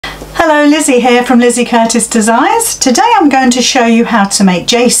Hello, Lizzie here from Lizzy Curtis Designs. Today I'm going to show you how to make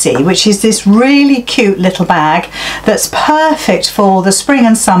Jacey, which is this really cute little bag that's perfect for the spring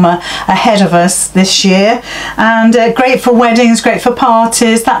and summer ahead of us this year, and great for weddings, great for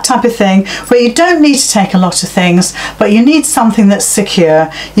parties, that type of thing, where you don't need to take a lot of things, but you need something that's secure.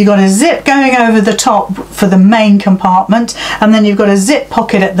 You've got a zip going over the top for the main compartment, and then you've got a zip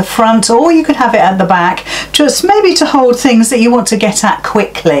pocket at the front, or you could have it at the back, just maybe to hold things that you want to get at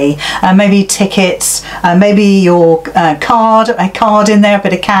quickly. Maybe tickets, maybe your a card in there, a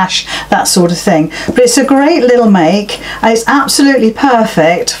bit of cash, that sort of thing. But it's a great little make. It's absolutely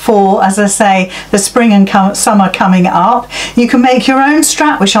perfect for, as I say, the spring and summer coming up. You can make your own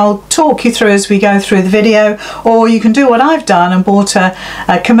strap, which I'll talk you through as we go through the video, or you can do what I've done and bought a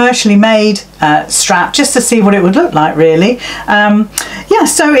commercially made strap just to see what it would look like, really. Yeah,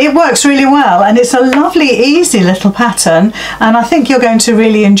 so it works really well, and it's a lovely, easy little pattern, and I think you're going to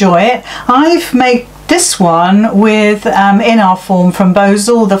really enjoy it. I've made this one with in-our form from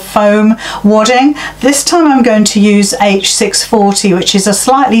Bozal, the foam wadding. This time I'm going to use H640, which is a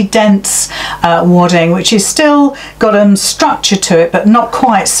slightly dense wadding, which is still got structure to it, but not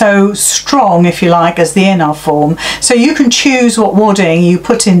quite so strong, if you like, as the in-our form. So you can choose what wadding you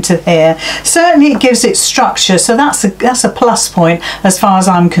put into here. Certainly it gives it structure, so that's a plus point as far as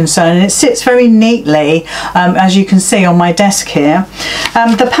I'm concerned, and it sits very neatly, as you can see on my desk here.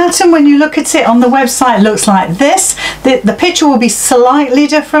 The pattern, when you look at it on the website, looks like this. The picture will be slightly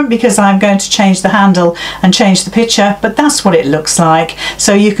different because I'm going to change the handle and change the picture, but that's what it looks like.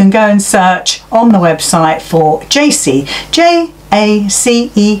 So you can go and search on the website for Jacey, Jacey.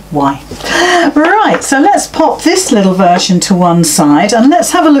 Right, so let's pop this little version to one side, and let's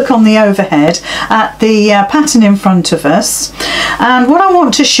have a look on the overhead at the pattern in front of us. And what I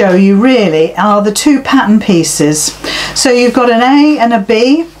want to show you really are the two pattern pieces. So you've got an A and a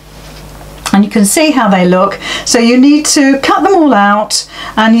B, and you can see how they look. So you need to cut them all out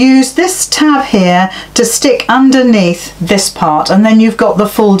and use this tab here to stick underneath this part, and then you've got the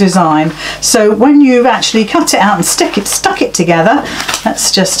full design. So when you've actually cut it out and stuck it together, let's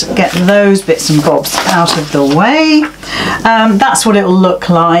just get those bits and bobs out of the way. That's what it will look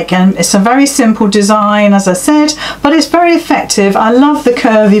like, and it's a very simple design, as I said, but it's very effective. I love the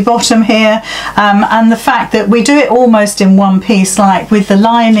curvy bottom here, and the fact that we do it almost in one piece, like with the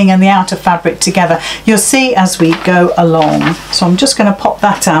lining and the outer fabric together. You'll see as we go along. So I'm just going to pop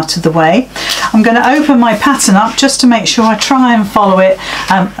that out of the way. I'm going to open my pattern up just to make sure I try and follow it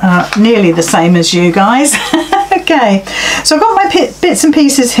nearly the same as you guys. Okay, so I've got my bits and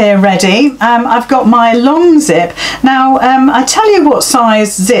pieces here ready. I've got my long zip. Now I tell you what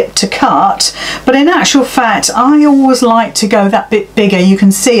size zip to cut, but in actual fact I always like to go that bit bigger. You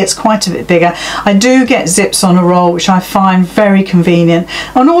can see it's quite a bit bigger. I do get zips on a roll, which I find very convenient,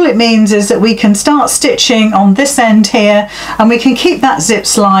 and all it means is that we can start stitching on this end here, and we can keep that zip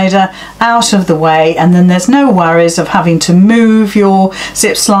slider out of the way, and then there's no worries of having to move your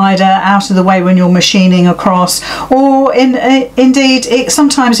zip slider out of the way when you're machining across, or indeed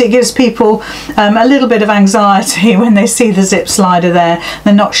sometimes it gives people a little bit of anxiety when they see the zip slider there.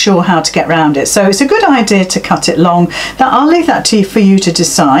 They're not sure how to get around it, so it's a good idea to cut it long. I'll leave that to you for you to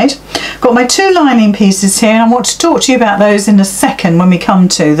decide. Got my two lining pieces here, and I want to talk to you about those in a second when we come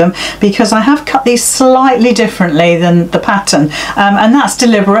to them, because I have cut these slightly differently than the pattern, and that's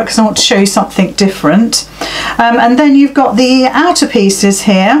deliberate because I want to show you something different. And then you've got the outer pieces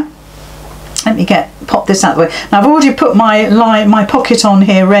here. Let me pop this out of the way. Now I've already put my pocket on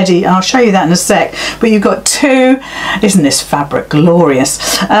here ready. I'll show you that in a sec. But you've got two, isn't this fabric glorious?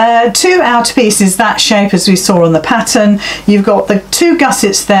 Two outer pieces that shape as we saw on the pattern. You've got the two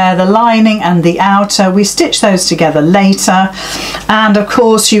gussets there, the lining and the outer. We stitch those together later. And of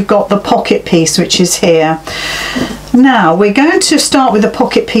course you've got the pocket piece, which is here. Now we're going to start with the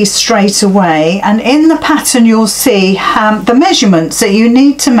pocket piece straight away, and in the pattern you'll see the measurements that you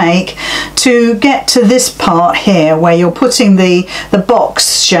need to make to get to this part here where you're putting the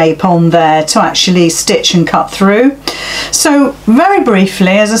box shape on there to actually stitch and cut through. So very briefly,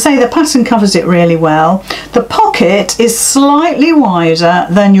 as I say, the pattern covers it really well. The pocket is slightly wider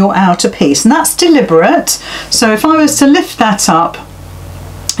than your outer piece, and that's deliberate. So if I was to lift that up,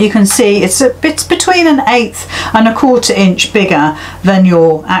 you can see it's between 1/8 and 1/4 inch bigger than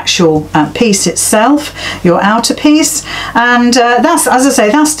your actual piece itself, your outer piece, and that's, as I say,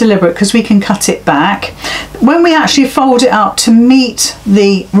 that's deliberate because we can cut it back. When we actually fold it up to meet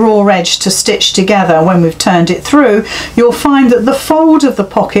the raw edge to stitch together, when we've turned it through, you'll find that the fold of the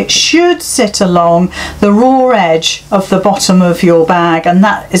pocket should sit along the raw edge of the bottom of your bag, and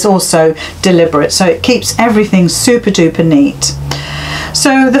that is also deliberate, so it keeps everything super duper neat.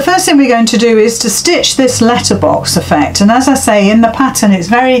 So the first thing we're going to do is to stitch this letterbox effect, and as I say, in the pattern it's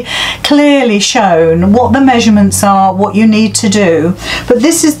very clearly shown what the measurements are, what you need to do, but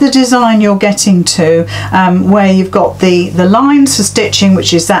this is the design you're getting to, where you've got the lines for stitching,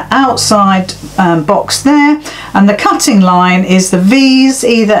 which is that outside box there, and the cutting line is the V's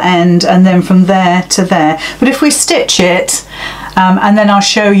either end, and then from there to there. But if we stitch it, and then I'll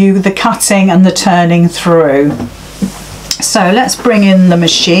show you the cutting and the turning through. So let's bring in the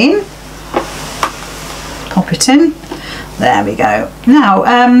machine, pop it in, there we go. Now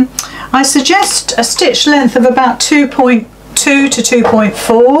I suggest a stitch length of about 2.2 to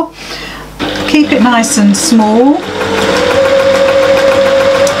 2.4, keep it nice and small,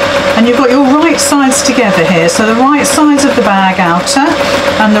 and you've got your right sides together here, so the right sides of the bag outer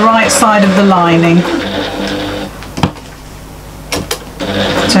and the right side of the lining.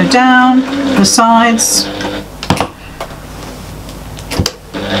 So down the sides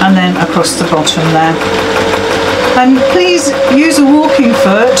and then across the bottom there. And please use a walking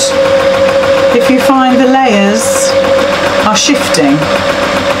foot if you find the layers are shifting.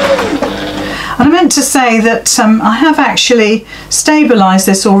 And I meant to say that I have actually stabilised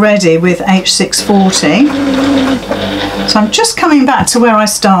this already with H640. So I'm just coming back to where I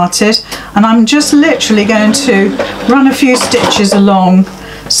started, and I'm just literally going to run a few stitches along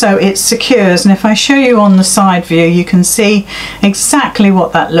so it secures, and if I show you on the side view you can see exactly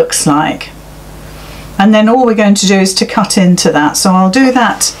what that looks like. And then all we're going to do is to cut into that, so I'll do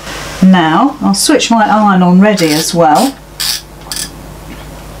that now. I'll switch my iron on ready as well.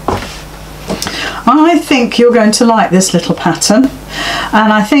 I think you're going to like this little pattern,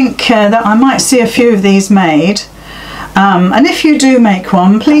 and I think that I might see a few of these made. And if you do make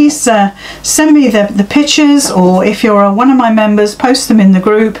one, please send me the pictures, or if you're one of my members, post them in the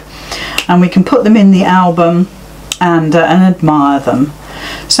group and we can put them in the album and admire them.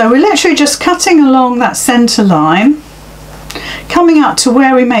 So we're literally just cutting along that centre line, coming up to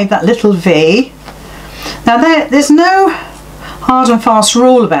where we made that little V. Now there's no hard and fast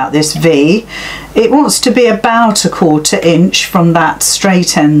rule about this V. It wants to be about 1/4 inch from that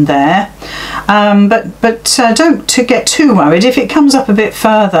straight end there, but don't get too worried. If it comes up a bit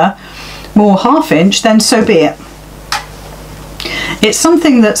further, more 1/2 inch, then so be it. It's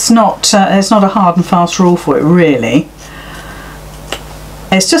something that's not there's not a hard and fast rule for it really.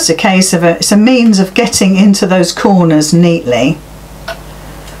 It's just a case of it's a means of getting into those corners neatly.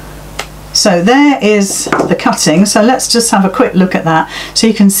 So there is the cutting, so let's just have a quick look at that so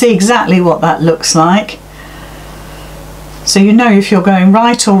you can see exactly what that looks like, so you know if you're going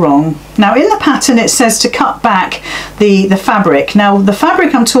right or wrong. Now in the pattern it says to cut back the fabric. Now the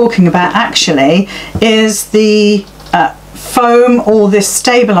fabric I'm talking about actually is the foam, or this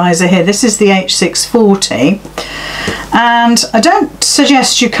stabilizer here. This is the H640, and I don't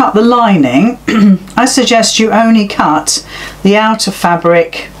suggest you cut the lining. I suggest you only cut the outer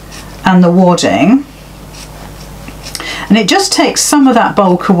fabric and the wadding, and it just takes some of that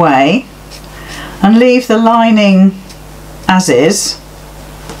bulk away, and leave the lining as is.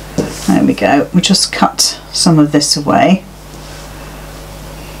 There we go, we just cut some of this away.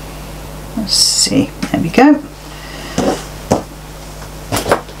 Let's see, there we go.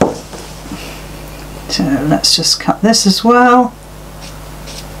 So let's just cut this as well.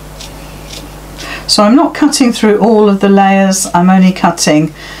 So I'm not cutting through all of the layers, I'm only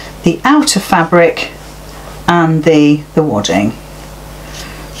cutting the outer fabric and the wadding.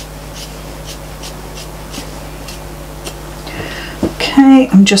 Okay,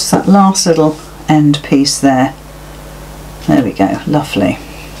 and just that last little end piece there. There we go, lovely.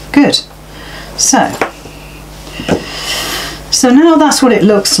 Good. So now that's what it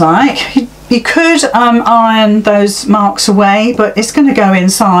looks like. You could iron those marks away, but it's going to go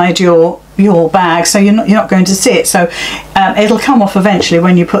inside your bag, so you're not going to see it, so it'll come off eventually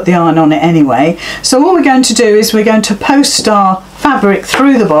when you put the iron on it anyway. So all we're going to do is we're going to post our fabric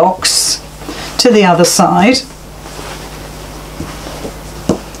through the box to the other side.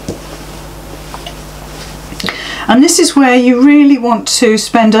 And this is where you really want to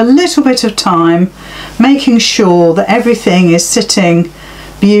spend a little bit of time making sure that everything is sitting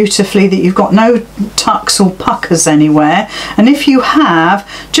beautifully, that you've got no tucks or puckers anywhere, and if you have,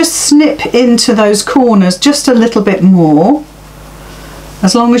 just snip into those corners just a little bit more.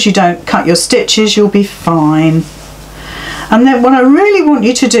 As long as you don't cut your stitches, you'll be fine. And then what I really want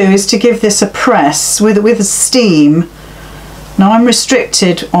you to do is to give this a press with a steam. Now I'm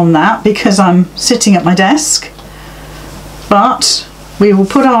restricted on that because I'm sitting at my desk, but we will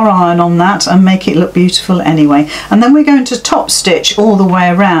put our iron on that and make it look beautiful anyway. And then we're going to top stitch all the way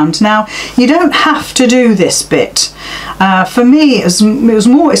around. Now you don't have to do this bit. For me it's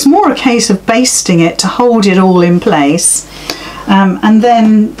more a case of basting it to hold it all in place, and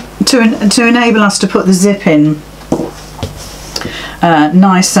then to enable us to put the zip in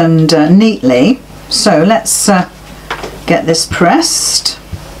nice and neatly. So let's get this pressed.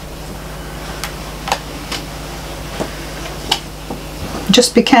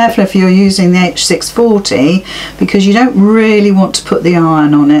 Just be careful if you're using the H640, because you don't really want to put the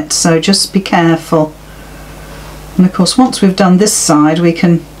iron on it, so just be careful. And of course once we've done this side we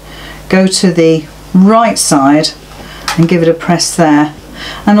can go to the right side and give it a press there.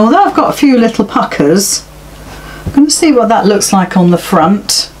 And although I've got a few little puckers, I'm going to see what that looks like on the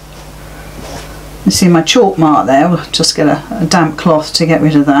front. You see my chalk mark there. We'll just get a damp cloth to get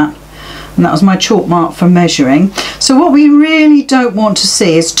rid of that. And that was my chalk mark for measuring. So what we really don't want to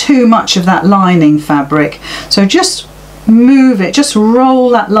see is too much of that lining fabric. So just move it, just roll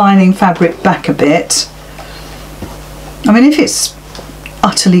that lining fabric back a bit. I mean, if it's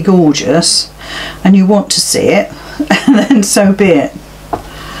utterly gorgeous and you want to see it, then so be it.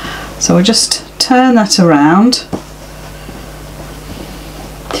 So we'll just turn that around.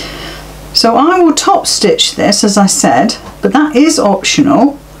 So I will top stitch this, as I said, but that is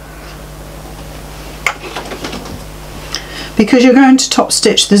optional, because you're going to top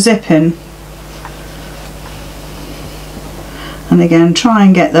stitch the zip in. And again, try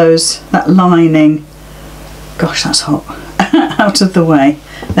and get that lining, gosh that's hot, out of the way.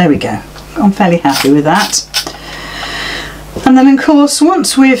 There we go. I'm fairly happy with that. And then of course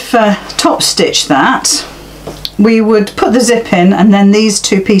once we've top stitched that, we would put the zip in, and then these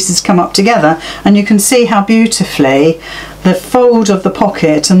two pieces come up together, and you can see how beautifully the fold of the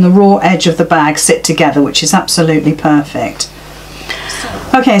pocket and the raw edge of the bag sit together, which is absolutely perfect.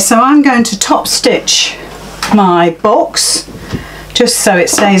 Okay, so I'm going to top stitch my box just so it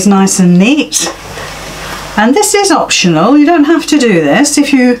stays nice and neat. And this is optional, you don't have to do this.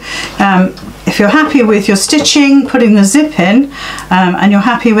 If you're happy with your stitching, putting the zip in, and you're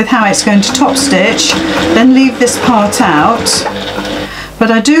happy with how it's going to top stitch, then leave this part out.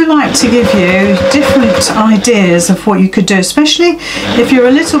 But I do like to give you different ideas of what you could do, especially if you're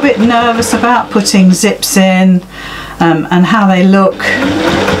a little bit nervous about putting zips in, and how they look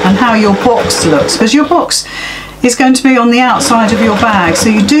and how your box looks, because your box is going to be on the outside of your bag, so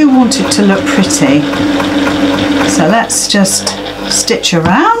you do want it to look pretty. So let's just stitch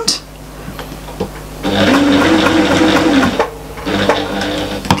around.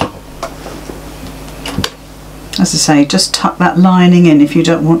 As I say, just tuck that lining in if you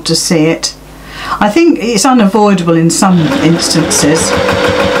don't want to see it. I think it's unavoidable in some instances.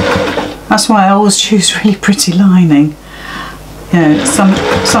 That's why I always choose really pretty lining. You know, some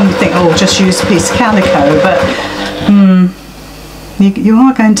think, oh, just use a piece of calico, but you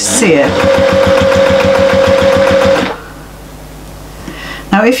are going to see it.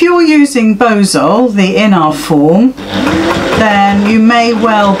 Now if you're using Bozal, the in-our form, then you may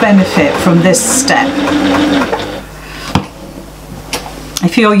well benefit from this step.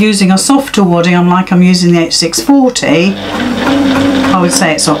 If you're using a softer wadding, like I'm using the H640, I would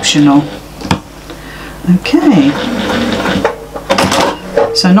say it's optional. Okay.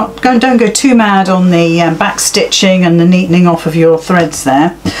 So don't go too mad on the back stitching and the neatening off of your threads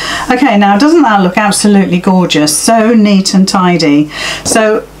there. Okay, now doesn't that look absolutely gorgeous? So neat and tidy.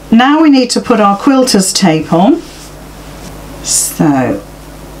 So now we need to put our quilter's tape on. So,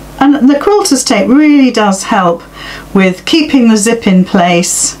 and the quilter's tape really does help with keeping the zip in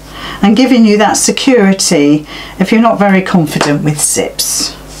place and giving you that security if you're not very confident with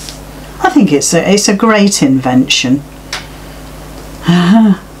zips. I think it's a great invention.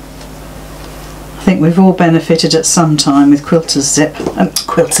 I think we've all benefited at some time with quilter's tape.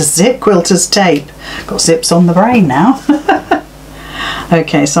 Got zips on the brain now.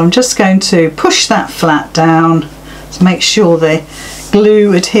 Okay, so I'm just going to push that flat down to make sure the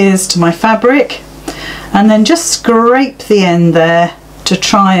glue adheres to my fabric, and then just scrape the end there to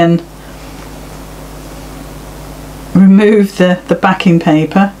try and remove the backing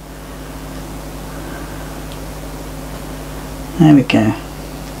paper. There we go.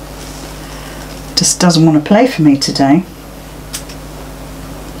 Just doesn't want to play for me today.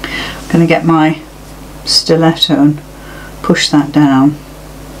 I'm going to get my stiletto and push that down.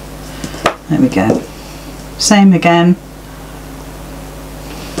 There we go. Same again.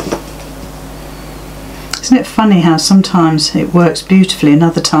 Isn't it funny how sometimes it works beautifully and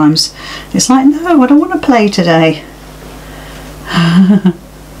other times it's like, no, I don't want to play today.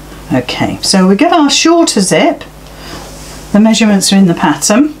 Okay, so we get our shorter zip. The measurements are in the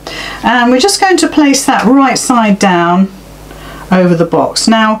pattern, and we're just going to place that right side down over the box.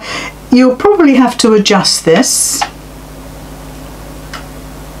 Now you'll probably have to adjust this,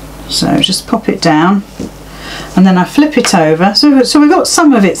 so just pop it down and then I flip it over, so we've got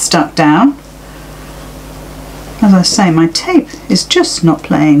some of it stuck down. As I say, my tape is just not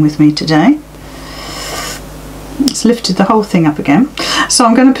playing with me today. It's lifted the whole thing up again. So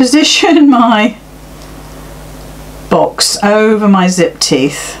I'm going to position my box over my zip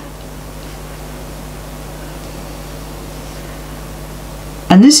teeth,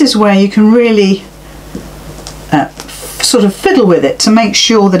 and this is where you can really sort of fiddle with it to make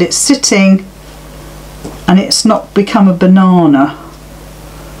sure that it's sitting and it's not become a banana.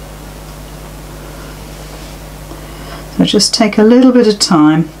 So just take a little bit of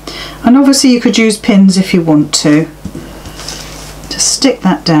time, and obviously you could use pins if you want to. Just stick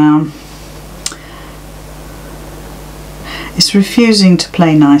that down. It's refusing to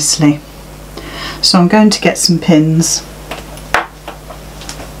play nicely, so I'm going to get some pins.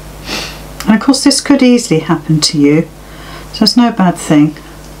 And of course this could easily happen to you, so it's no bad thing.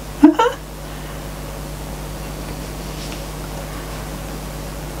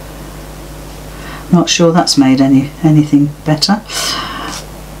 Not sure that's made anything better.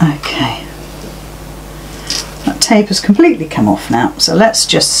 Okay, that tape has completely come off now, so let's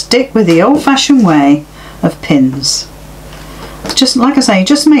just stick with the old-fashioned way of pins. Just like I say,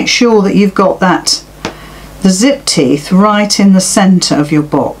 just make sure that you've got the zip teeth right in the centre of your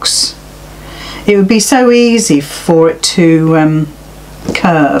box. It would be so easy for it to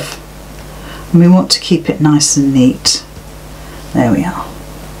curve, and we want to keep it nice and neat. There we are.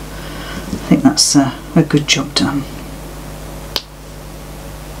 I think that's a good job done.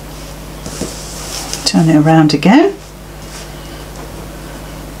 Turn it around again.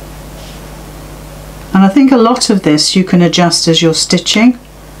 And I think a lot of this you can adjust as you're stitching.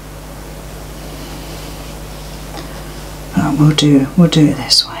 But we'll do it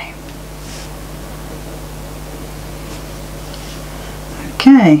this way.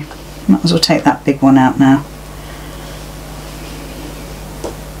 Okay, might as well take that big one out now.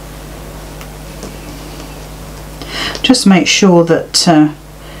 Just make sure that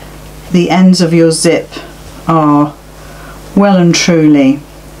the ends of your zip are well and truly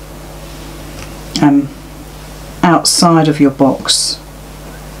outside of your box.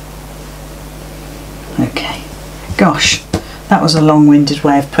 Okay, gosh, that was a long-winded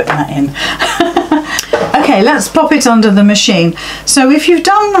way of putting that in. Okay, let's pop it under the machine. So if you've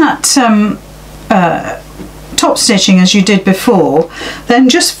done that top stitching as you did before, then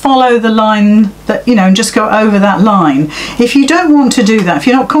just follow the line that, you know, and just go over that line. If you don't want to do that, if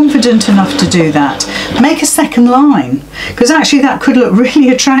you're not confident enough to do that, make a second line, because actually that could look really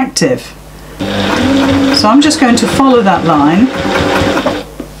attractive. So I'm just going to follow that line.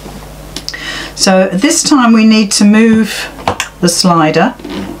 So this time we need to move the slider.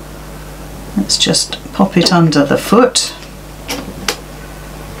 Let's just pop it under the foot.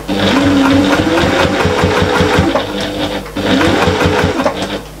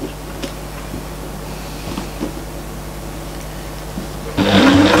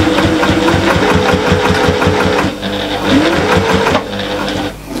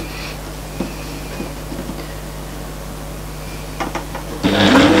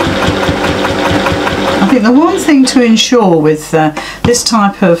 The one thing to ensure with this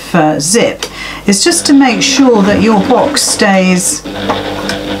type of zip is just to make sure that your box stays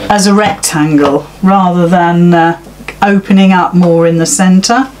as a rectangle rather than opening up more in the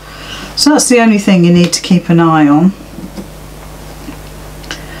centre. So that's the only thing you need to keep an eye on.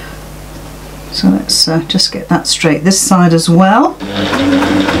 So let's just get that straight this side as well.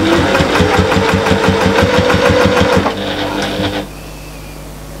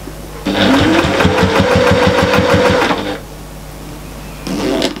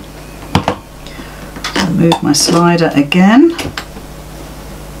 Move my slider again.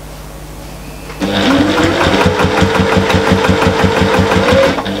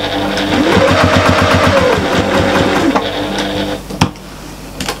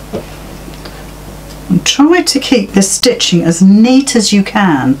 And try to keep the stitching as neat as you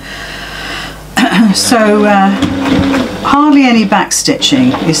can. So hardly any back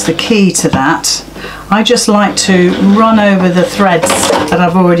stitching is the key to that. I just like to run over the threads that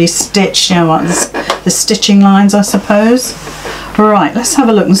I've already stitched, you know, like the stitching lines, I suppose. Right, let's have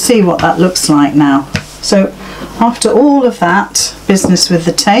a look and see what that looks like now. So after all of that business with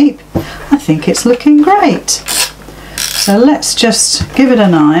the tape, I think it's looking great. So let's just give it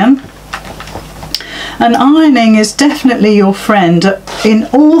an iron. And ironing is definitely your friend in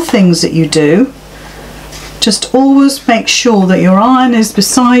all things that you do. Just always make sure that your iron is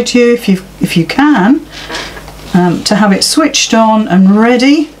beside you if you can, to have it switched on and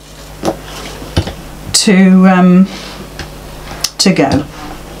ready to go.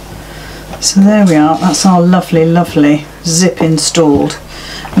 So there we are, that's our lovely zip installed,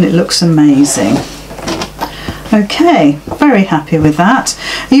 and it looks amazing. Okay, very happy with that.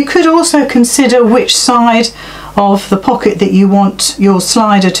 You could also consider which side of the pocket that you want your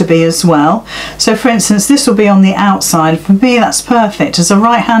slider to be as well. So for instance, this will be on the outside. For me, that's perfect. As a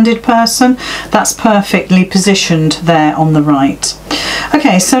right-handed person, that's perfectly positioned there on the right.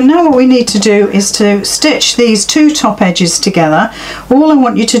 Okay, so now what we need to do is to stitch these two top edges together. All I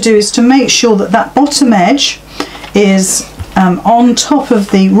want you to do is to make sure that that bottom edge is on top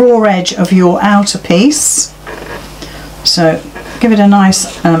of the raw edge of your outer piece. So give it a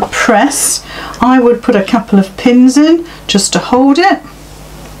nice press. I would put a couple of pins in just to hold it.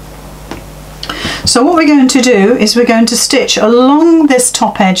 So what we're going to do is we're going to stitch along this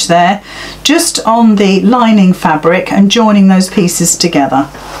top edge there, just on the lining fabric, and joining those pieces together.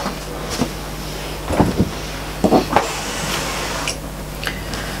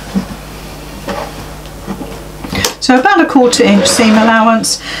 So about a 1/4 inch seam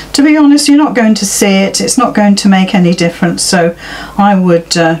allowance. To be honest, you're not going to see it, it's not going to make any difference, so I would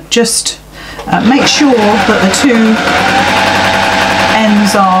just make sure that the two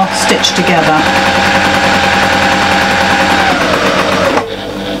ends are stitched together.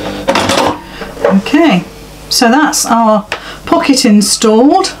 Okay, so that's our pocket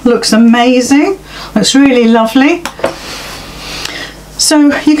installed. Looks amazing, looks really lovely.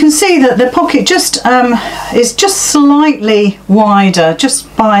 So you can see that the pocket just is just slightly wider, just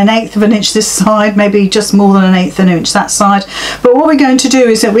by 1/8 of an inch this side, maybe just more than 1/8 of an inch that side. But what we're going to do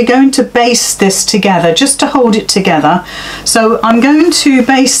is that we're going to baste this together, just to hold it together. So I'm going to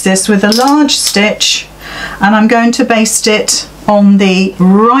baste this with a large stitch, and I'm going to baste it on the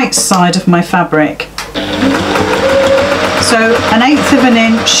right side of my fabric. So 1/8 of an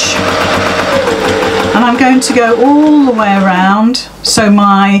inch. And I'm going to go all the way around, so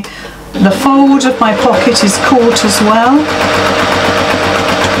the fold of my pocket is caught as well.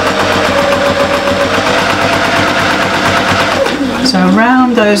 So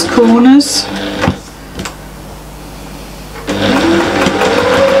around those corners.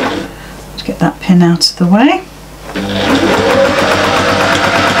 Let's get that pin out of the way.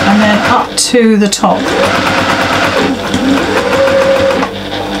 And then up to the top.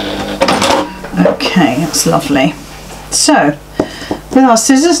 Okay, that's lovely. So with our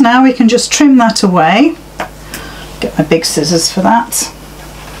scissors now, we can just trim that away. Get my big scissors for that.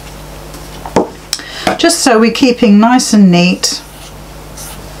 Just so we're keeping nice and neat.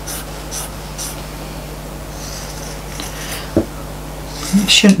 You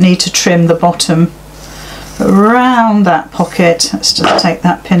shouldn't need to trim the bottom, but around that pocket, let's just take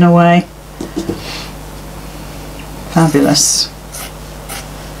that pin away. Fabulous.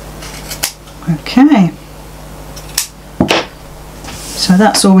 Okay, so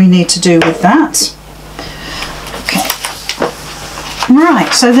that's all we need to do with that. Okay,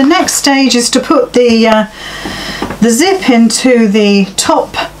 right, so the next stage is to put the zip into the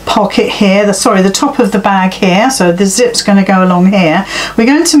top pocket here, the top of the bag here. So the zip's going to go along here. We're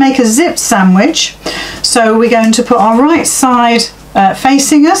going to make a zip sandwich. So we're going to put our right side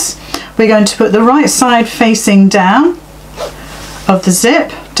facing us. We're going to put the right side facing down of the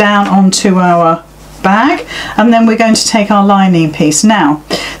zip down onto our bag, and then we're going to take our lining piece. Now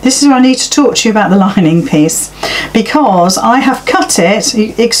this is where I need to talk to you about the lining piece, because I have cut it,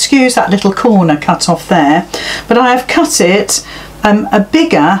 excuse that little corner cut off there, but I have cut it a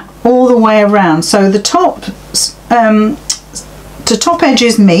bigger all the way around, so the top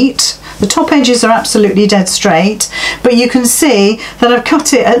edges meet. The top edges are absolutely dead straight, but you can see that I've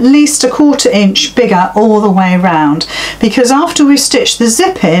cut it at least a 1/4 inch bigger all the way around, because after we've stitched the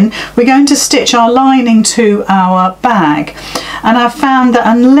zip in, we're going to stitch our lining to our bag. And I've found that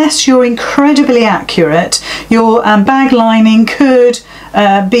unless you're incredibly accurate, your bag lining could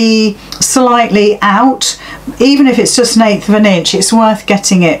be slightly out. Even if it's just 1/8 of an inch, it's worth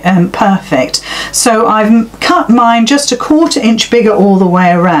getting it perfect. So I've cut mine just a 1/4 inch bigger all the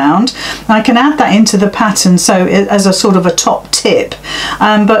way around. I can add that into the pattern, so as a sort of a top tip.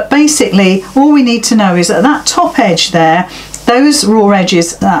 But basically all we need to know is that that top edge there, those raw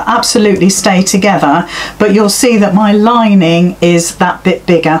edges absolutely stay together, but you'll see that my lining is that bit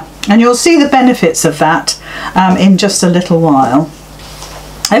bigger, and you'll see the benefits of that in just a little while.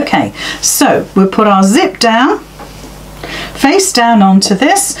 Okay, so we'll put our zip down, face down onto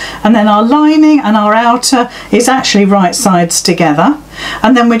this, and then our lining and our outer is actually right sides together.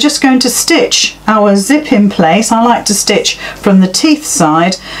 And then we're just going to stitch our zip in place. I like to stitch from the teeth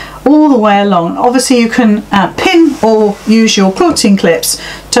side all the way along. Obviously you can pin or use your quilting clips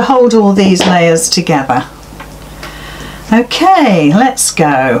to hold all these layers together. Okay, let's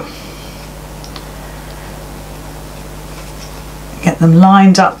go. Get them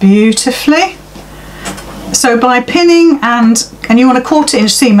lined up beautifully. So by pinning and you want a 1/4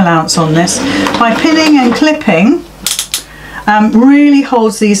 inch seam allowance on this, by pinning and clipping really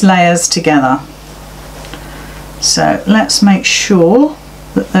holds these layers together. So let's make sure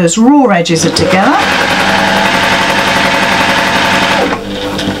that those raw edges are together.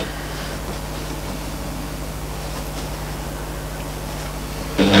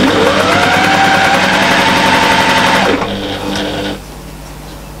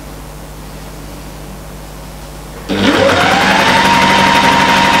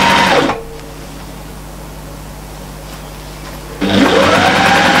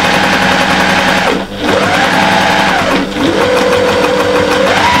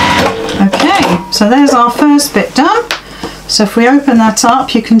 So there's our first bit done. So if we open that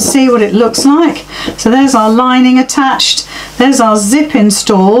up, you can see what it looks like. So there's our lining attached, there's our zip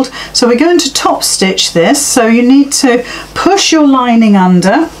installed. So we're going to top stitch this, so you need to push your lining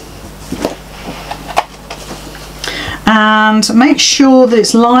under and make sure that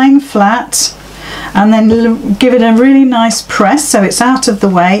it's lying flat, and then give it a really nice press so it's out of the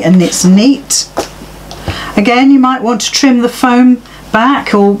way and it's neat. Again, you might want to trim the foam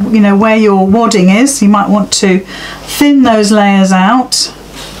back, or you know where your wadding is, you might want to thin those layers out.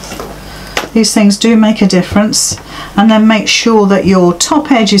 These things do make a difference. And then make sure that your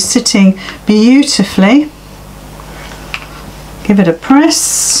top edge is sitting beautifully. Give it a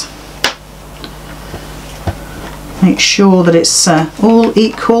press. Make sure that it's all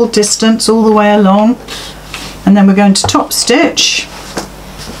equal distance all the way along, and then we're going to top stitch.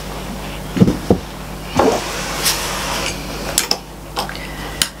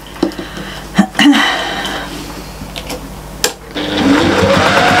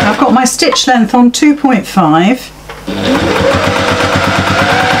 My stitch length on 2.5.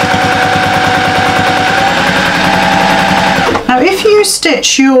 Now if you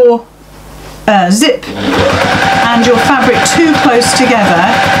stitch your zip and your fabric too close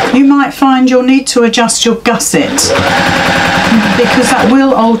together, you might find you'll need to adjust your gusset, because that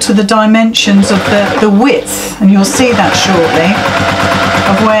will alter the dimensions of the width, and you'll see that shortly,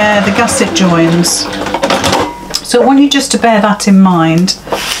 of where the gusset joins. So I want you just to bear that in mind.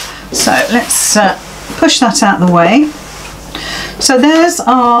 So let's push that out of the way. So there's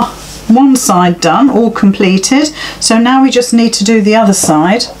our one side done, all completed. So now we just need to do the other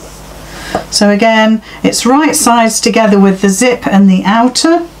side. So again, it's right sides together with the zip and the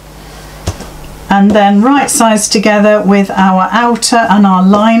outer, and then right sides together with our outer and our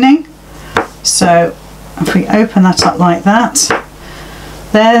lining. So if we open that up like that,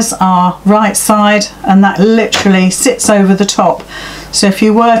 there's our right side, and that literally sits over the top. So if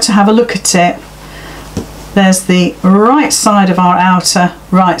you were to have a look at it, there's the right side of our outer,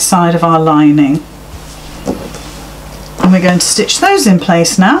 right side of our lining. And we're going to stitch those in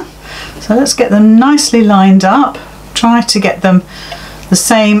place now. So let's get them nicely lined up. Try to get them the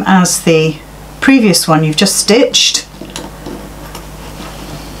same as the previous one you've just stitched.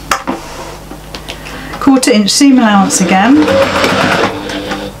 1/4 inch seam allowance again.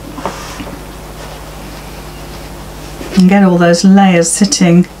 And get all those layers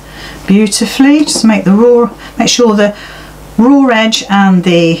sitting beautifully. Just make sure the raw edge and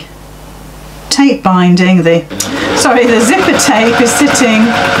the tape binding, the zipper tape is sitting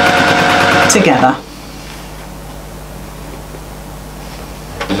together.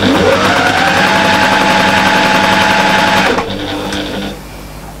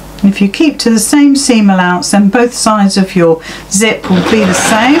 If you keep to the same seam allowance, then both sides of your zip will be the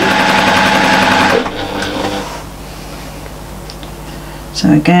same.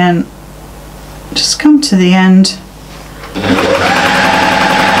 So again, just come to the end.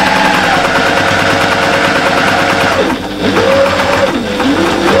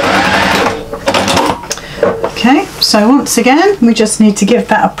 Okay, so once again, we just need to give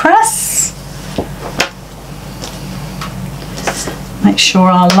that a press. Make sure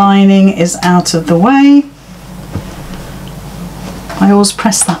our lining is out of the way. I always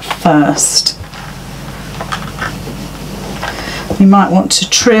press that first. You might want to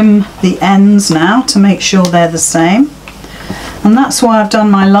trim the ends now to make sure they're the same. And that's why I've done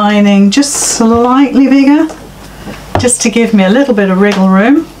my lining just slightly bigger, just to give me a little bit of wriggle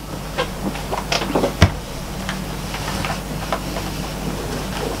room.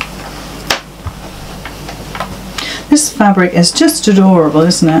 fabric is just adorable,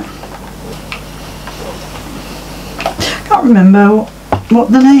 isn't it? Can't remember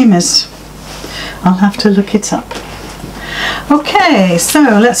what the name is. I'll have to look it up. Okay,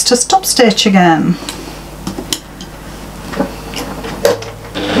 so let's just top stitch again.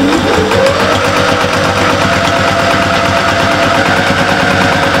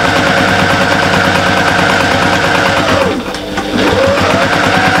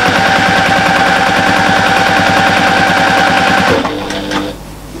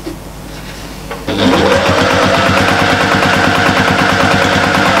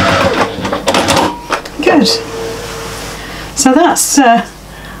 So that's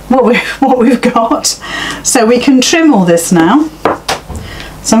what we've got. So we can trim all this now.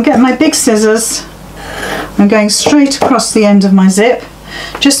 So I'm getting my big scissors. I'm going straight across the end of my zip.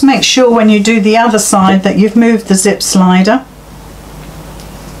 Just make sure when you do the other side that you've moved the zip slider.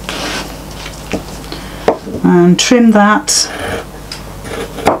 And trim that.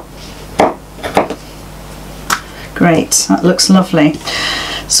 Great, that looks lovely.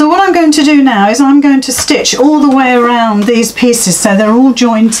 So what I'm going to do now is I'm going to stitch all the way around these pieces so they're all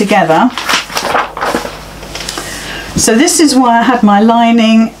joined together. So this is why I had my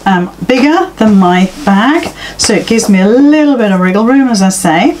lining bigger than my bag, so it gives me a little bit of wriggle room, as I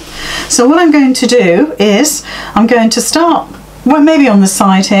say. So what I'm going to do is I'm going to start, well, maybe on the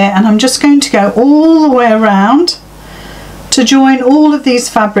side here, and I'm just going to go all the way around to join all of these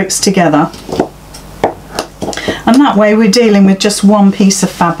fabrics together. And that way we're dealing with just one piece of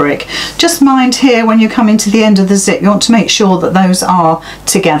fabric. Just mind here when you come into the end of the zip, you want to make sure that those are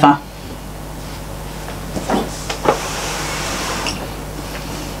together.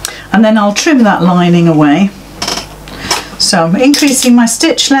 And then I'll trim that lining away. So I'm increasing my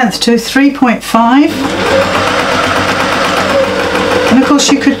stitch length to 3.5. And of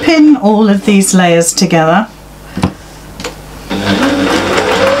course you could pin all of these layers together.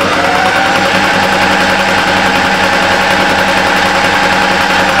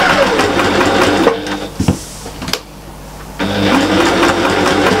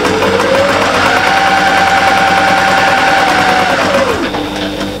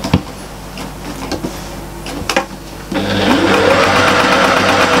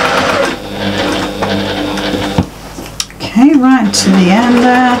 Right to the end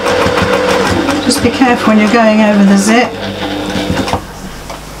there. Just be careful when you're going over the zip.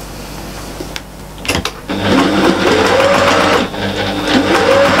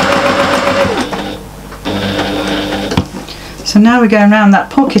 So now we're going around that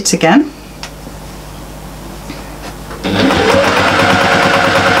pocket again.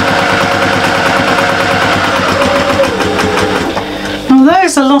 Although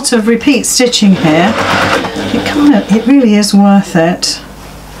there's a lot of repeat stitching here, it really is worth it.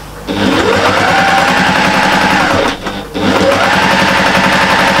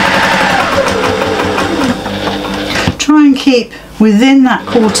 Try and keep within that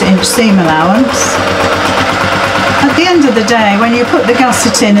 1/4 inch seam allowance. At the end of the day, when you put the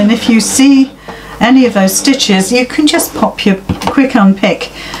gusset in, and if you see any of those stitches, you can just pop your quick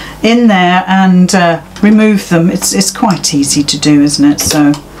unpick in there and remove them. It's quite easy to do, isn't it?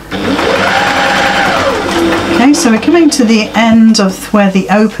 So. Okay, so we're coming to the end of where the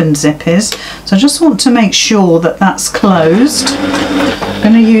open zip is, so I just want to make sure that that's closed. I'm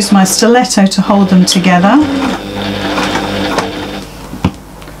going to use my stiletto to hold them together.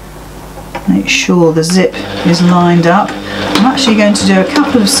 Make sure the zip is lined up. I'm actually going to do a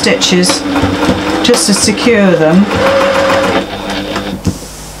couple of stitches just to secure them.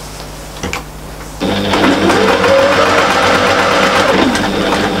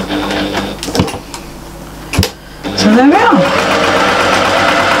 So there we are.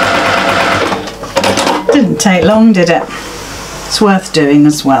 Didn't take long, did it? It's worth doing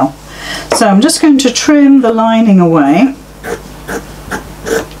as well. So I'm just going to trim the lining away.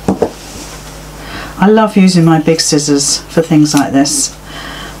 I love using my big scissors for things like this.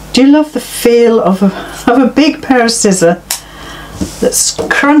 Do you love the feel of a big pair of scissors that's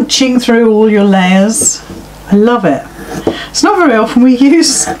crunching through all your layers? I love it. It's not very often we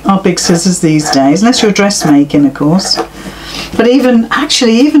use our big scissors these days, unless you're dressmaking, of course. But even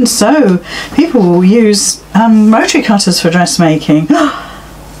so, people will use rotary cutters for dressmaking.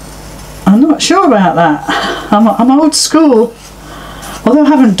 I'm not sure about that. I'm old school. Although I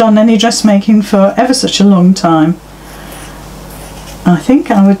haven't done any dressmaking for ever such a long time, I think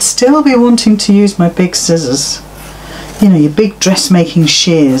I would still be wanting to use my big scissors. You know, your big dressmaking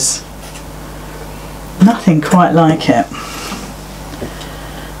shears. Nothing quite like it.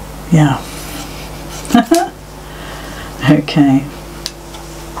 Yeah. Okay.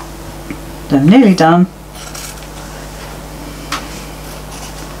 I'm nearly done.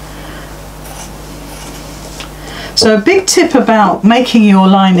 So a big tip about making your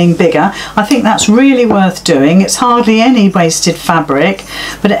lining bigger, I think that's really worth doing. It's hardly any wasted fabric,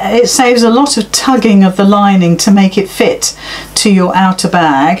 but it saves a lot of tugging of the lining to make it fit to your outer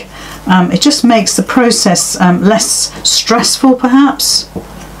bag. It just makes the process less stressful perhaps.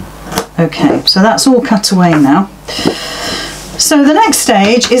 Okay, so that's all cut away now. So the next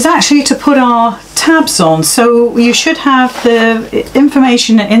stage is actually to put our tabs on. So you should have the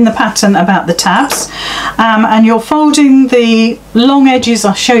information in the pattern about the tabs, and you're folding the long edges.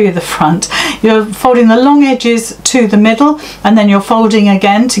 I'll show you the front. You're folding the long edges to the middle, and then you're folding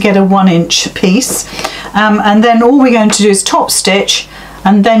again to get a 1-inch piece, and then all we're going to do is top stitch,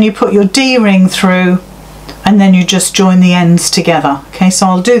 and then you put your D-ring through, and then you just join the ends together. Okay, so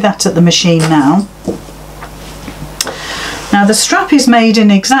I'll do that at the machine now. Now the strap is made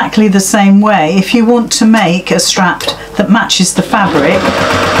in exactly the same way. If you want to make a strap that matches the fabric,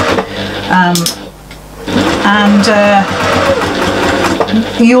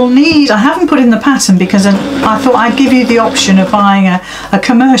 you'll need, I haven't put in the pattern because I thought I'd give you the option of buying a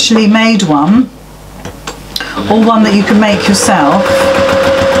commercially made one, or one that you can make yourself,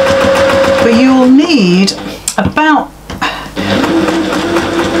 but you will need about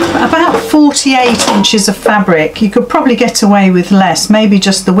 48 inches of fabric. You could probably get away with less, maybe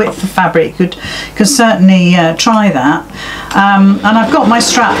just the width of fabric. You could certainly try that. And I've got my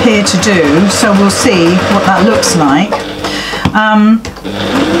strap here to do, so we'll see what that looks like.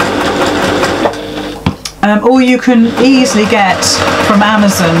 Or you can easily get from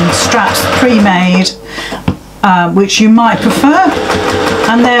Amazon straps pre-made, which you might prefer,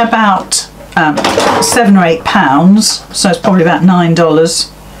 and they're about £7 or £8, so it's probably about $9.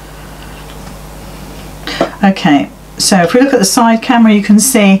 Okay, so if we look at the side camera, you can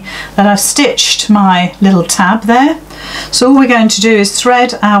see that I've stitched my little tab there. So all we're going to do is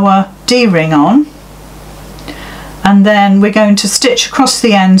thread our D-ring on, and then we're going to stitch across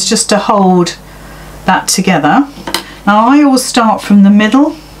the ends just to hold that together. Now I always start from the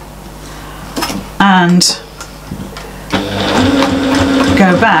middle and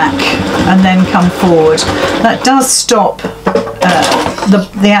go back and then come forward. That does stop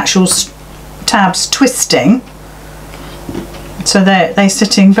the actual tabs twisting, so they're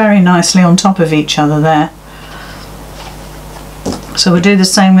sitting very nicely on top of each other there. So we'll do the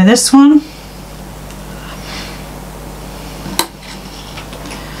same with this one.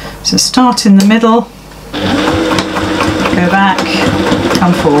 So start in the middle, go back,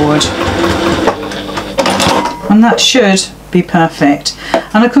 come forward, and that should be perfect.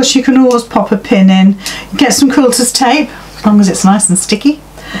 And of course you can always pop a pin in, get some quilter's tape as long as it's nice and sticky.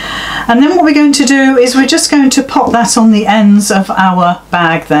 And then what we're going to do is we're just going to pop that on the ends of our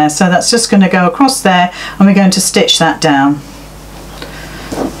bag there. So that's just going to go across there, and we're going to stitch that down.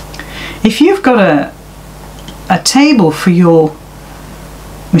 If you've got a table for your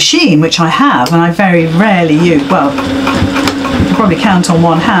machine, which I have, and I very rarely use, well, you can probably count on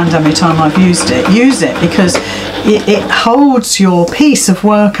one hand how many times I've used it, use it, because it holds your piece of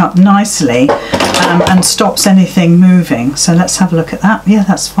work up nicely and stops anything moving. So let's have a look at that. Yeah,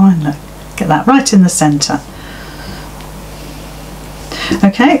 that's fine. Look, get that right in the centre.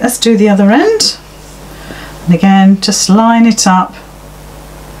 Okay, let's do the other end. And again, just line it up.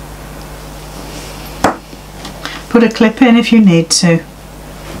 Put a clip in if you need to.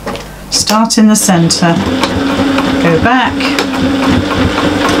 Start in the centre, go back,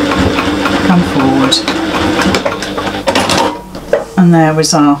 come forward. And there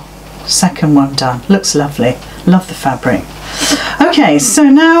was our second one done. Looks lovely. Love the fabric. Okay, so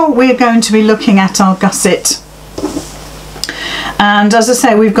now we're going to be looking at our gusset. And as I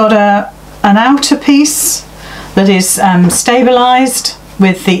say, we've got an outer piece that is stabilised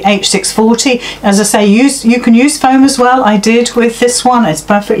with the H640. As I say, you can use foam as well. I did with this one, it's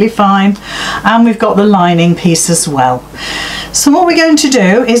perfectly fine. And we've got the lining piece as well. So what we're going to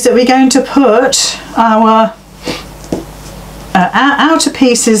do is that we're going to put our outer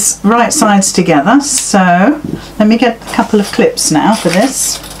pieces right sides together. So let me get a couple of clips now for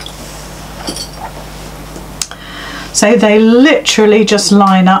this. So they literally just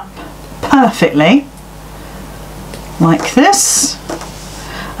line up perfectly like this.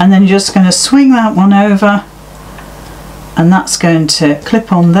 And then you're just going to swing that one over, and that's going to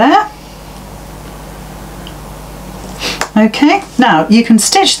clip on there. Okay, now you can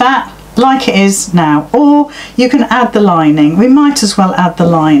stitch that like it is now, or you can add the lining. We might as well add the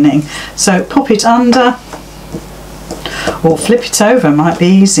lining. So pop it under or flip it over, might be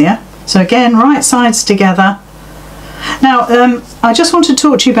easier. So again, right sides together. Now I just want to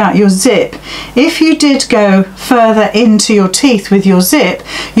talk to you about your zip. If you did go further into your teeth with your zip,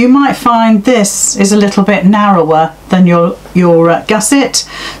 you might find this is a little bit narrower than your gusset,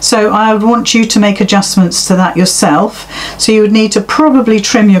 so I would want you to make adjustments to that yourself. So you would need to probably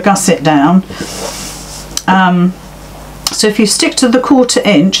trim your gusset down. So if you stick to the 1/4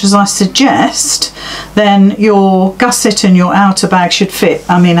 inch as I suggest, then your gusset and your outer bag should fit,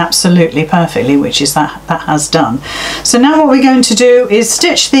 I mean, absolutely perfectly, which is that has done. So now what we're going to do is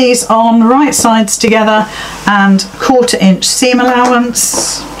stitch these on right sides together and 1/4 inch seam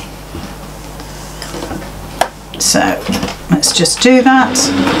allowance. So let's just do that.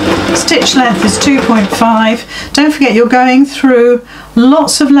 Stitch length is 2.5. Don't forget you're going through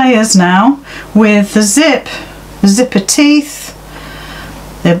lots of layers now with the zip, the zipper teeth,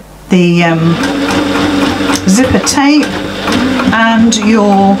 the zipper tape and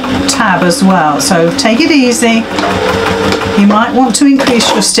your tab as well. So take it easy. You might want to increase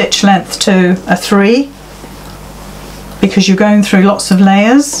your stitch length to a 3 because you're going through lots of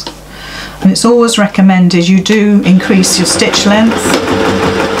layers, and it's always recommended you do increase your stitch length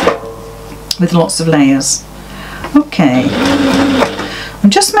with lots of layers. Okay.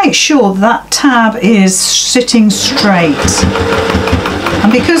 And just make sure that tab is sitting straight,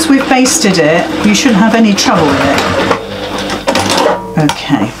 and because we've basted it you shouldn't have any trouble with it.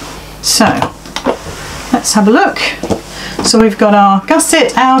 Okay, so let's have a look. So we've got our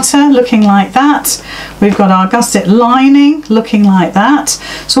gusset outer looking like that, we've got our gusset lining looking like that.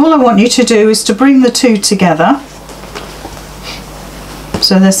 So all I want you to do is to bring the two together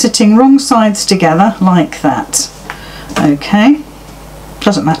so they're sitting wrong sides together like that. Okay.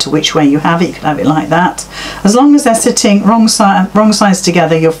 Doesn't matter which way you have it, you can have it like that. As long as they're sitting wrong sides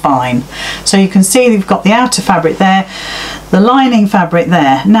together, you're fine. So you can see you've got the outer fabric there, the lining fabric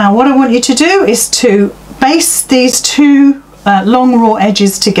there. Now what I want you to do is to baste these two long raw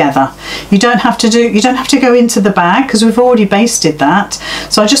edges together. You don't have to go into the bag because we've already basted that.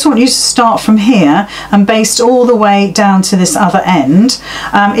 So I just want you to start from here and baste all the way down to this other end.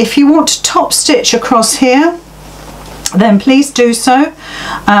 If you want to top stitch across here, then please do so.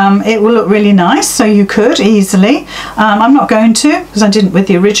 It will look really nice, so you could easily. I'm not going to because I didn't with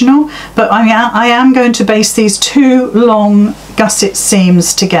the original, but I am going to baste these two long gusset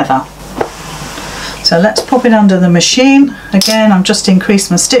seams together. So let's pop it under the machine. Again, I've just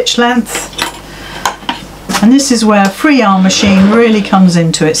increased my stitch length, and this is where free yarn machine really comes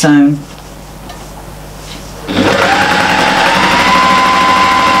into its own.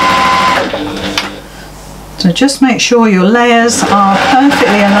 So just make sure your layers are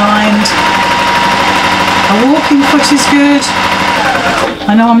perfectly aligned. A walking foot is good.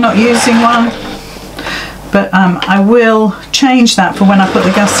 I know I'm not using one, but I will change that for when I put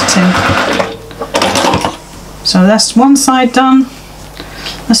the gusset in. So that's one side done.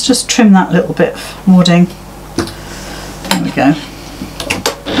 Let's just trim that little bit of wadding. There we go.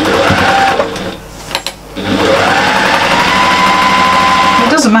 It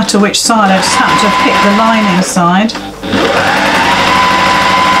doesn't matter which side, I just happen to have picked the lining side.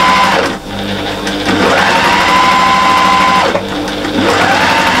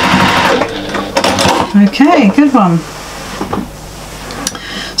 Okay, good one.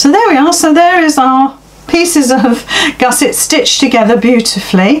 So there we are. So there is our pieces of gusset stitched together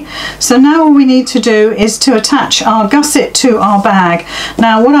beautifully. So now all we need to do is to attach our gusset to our bag.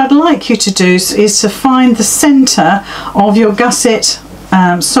 Now what I'd like you to do is to find the centre of your gusset,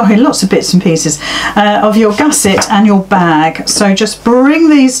 sorry, lots of bits and pieces, of your gusset and your bag. So just bring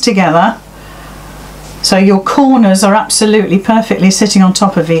these together so your corners are absolutely perfectly sitting on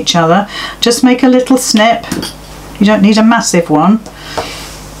top of each other. Just make a little snip, you don't need a massive one.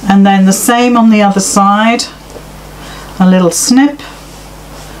 And then the same on the other side, a little snip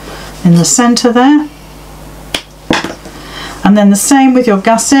in the centre there, and then the same with your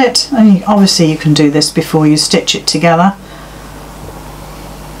gusset. And obviously you can do this before you stitch it together.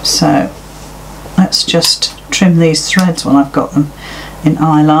 So let's just trim these threads while I've got them in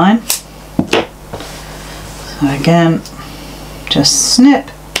eye line. So again, just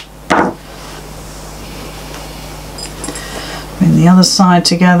snip. Bring the other side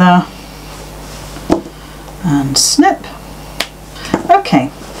together and snip.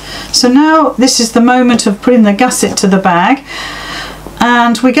 Okay, so now this is the moment of putting the gusset to the bag,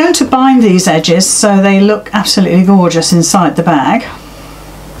 and we're going to bind these edges so they look absolutely gorgeous inside the bag.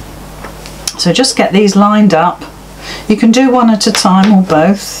 So just get these lined up. You can do one at a time or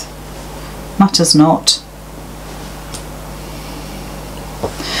both, matters not.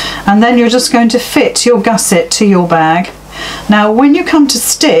 And then you're just going to fit your gusset to your bag. Now when you come to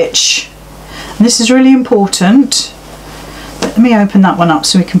stitch, and this is really important, let me open that one up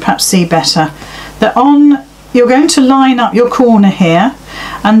so we can perhaps see better, that on you're going to line up your corner here,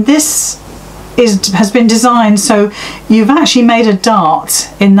 and this has been designed so you've actually made a dart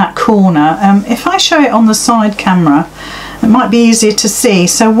in that corner. If I show it on the side camera, it might be easier to see.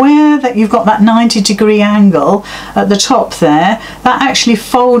 So where that you've got that 90-degree angle at the top there, that actually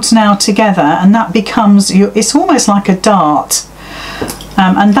folds now together, and that becomes it's almost like a dart,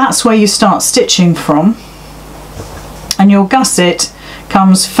 and that's where you start stitching from, and your gusset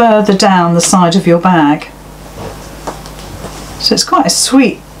comes further down the side of your bag. So it's quite a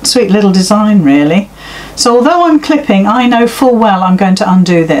sweet little design really. So although I'm clipping, I know full well I'm going to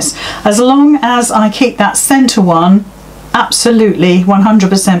undo this. As long as I keep that center one absolutely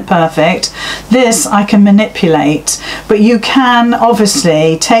 100% perfect, this I can manipulate, but you can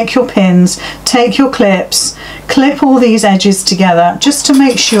obviously take your pins, take your clips, clip all these edges together just to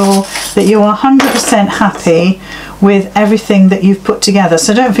make sure that you are 100% happy with everything that you've put together.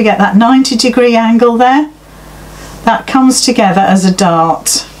 So don't forget that 90-degree angle there, that comes together as a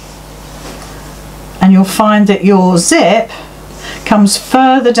dart, and you'll find that your zip comes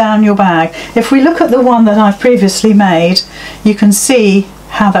further down your bag. If we look at the one that I've previously made, you can see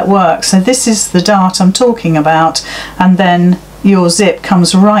how that works. So this is the dart I'm talking about, and then your zip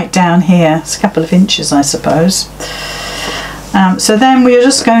comes right down here. It's a couple of inches, I suppose. So then we're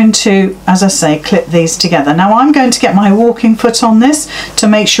just going to, as I say, clip these together. Now I'm going to get my walking foot on this to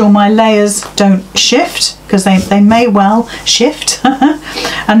make sure my layers don't shift, because they may well shift.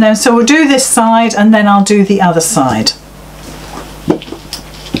 And then so we'll do this side and then I'll do the other side.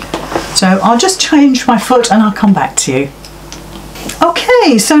 So I'll just change my foot and I'll come back to you.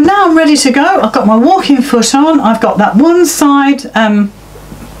 Okay, so now I'm ready to go. I've got my walking foot on, I've got that one side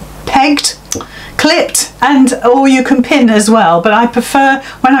pegged, clipped, and or you can pin as well, but I prefer,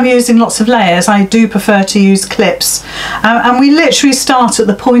 when I'm using lots of layers, I do prefer to use clips. And we literally start at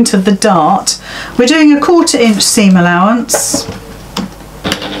the point of the dart. We're doing a 1/4 inch seam allowance.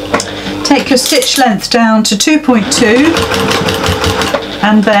 Take your stitch length down to 2.2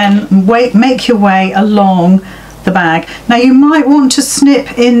 and then make your way along the bag. Now you might want to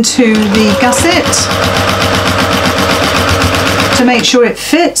snip into the gusset to make sure it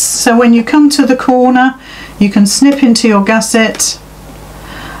fits, so when you come to the corner you can snip into your gusset.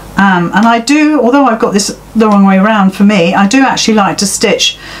 And I do, although I've got this the wrong way around for me, I do actually like to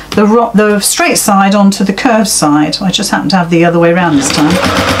stitch the straight side onto the curved side. I just happen to have the other way around this time.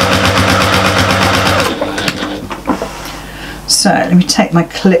 So let me take my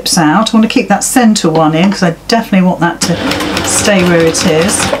clips out. I want to keep that centre one in because I definitely want that to stay where it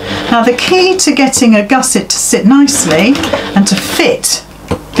is. Now the key to getting a gusset to sit nicely and to fit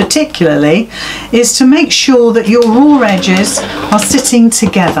particularly is to make sure that your raw edges are sitting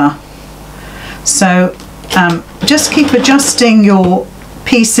together. So just keep adjusting your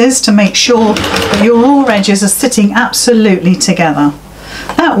pieces to make sure that your raw edges are sitting absolutely together.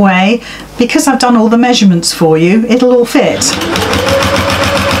 That way, because I've done all the measurements for you, it'll all fit.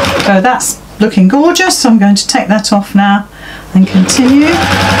 So that's looking gorgeous, so I'm going to take that off now and continue.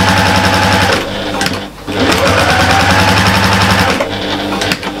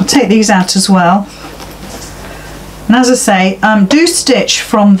 I'll take these out as well. And as I say, do stitch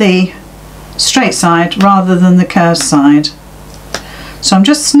from the straight side rather than the curved side. So I'm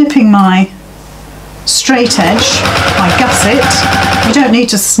just snipping my straight edge, my gusset. You don't need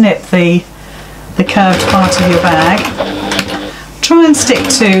to snip the curved part of your bag. Try and stick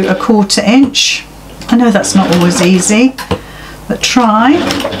to a 1/4 inch. I know that's not always easy, but try.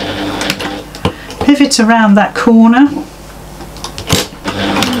 Pivot around that corner.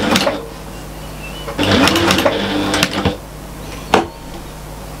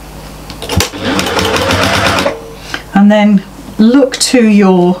 And then look to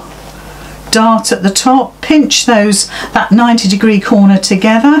your dart at the top, pinch that 90-degree corner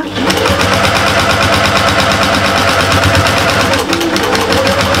together.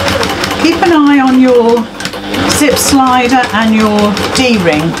 Keep an eye on your zip slider and your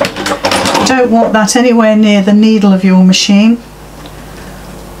D-ring. You don't want that anywhere near the needle of your machine.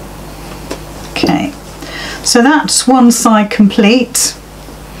 Okay, so that's one side complete.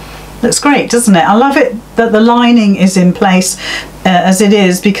 Looks great, doesn't it? I love it that the lining is in place as it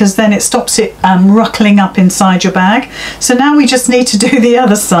is, because then it stops it ruckling up inside your bag. So now we just need to do the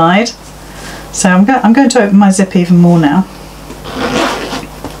other side. So I'm going to open my zip even more now.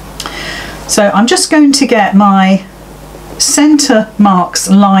 So I'm just going to get my centre marks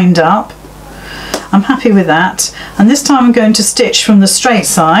lined up. I'm happy with that. And this time I'm going to stitch from the straight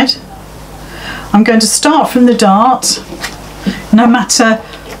side. I'm going to start from the dart. No matter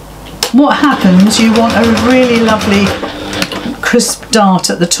what happens, you want a really lovely crisp dart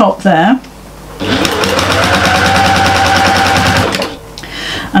at the top there.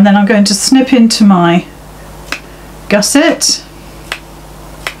 And then I'm going to snip into my gusset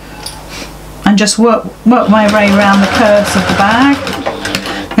and just work my way around the curves of the bag.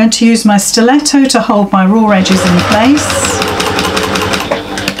 I'm going to use my stiletto to hold my raw edges in place.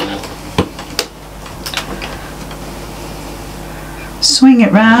 Swing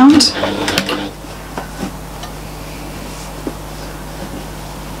it round.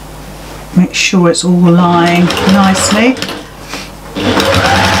 Make sure it's all lying nicely.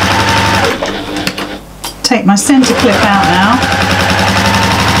 Take my centre clip out now.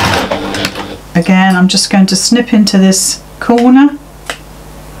 Again, I'm just going to snip into this corner.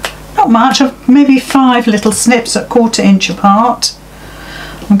 Not much, maybe 5 little snips at 1/4 inch apart.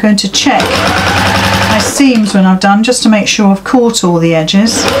 I'm going to check my seams when I've done, just to make sure I've caught all the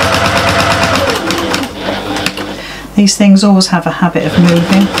edges. These things always have a habit of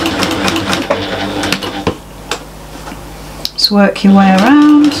moving. Just work your way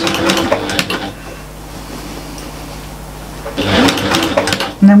around.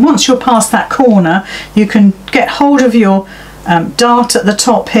 And then once you're past that corner, you can get hold of your dart at the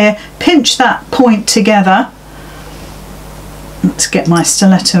top here, pinch that point together. Let's get my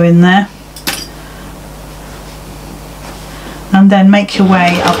stiletto in there. And then make your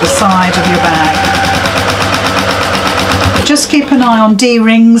way up the side of your bag. Just keep an eye on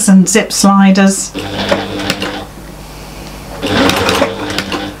D-rings and zip sliders.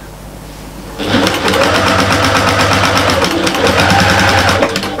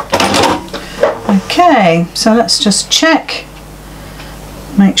 Okay, so let's just check.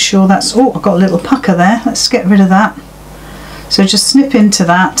 Make sure that's, oh, I've got a little pucker there. Let's get rid of that. So just snip into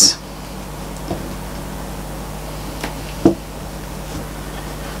that.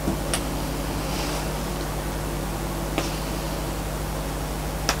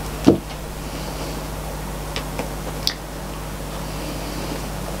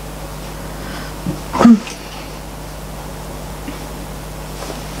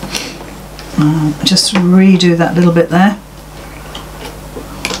 Just redo that little bit there.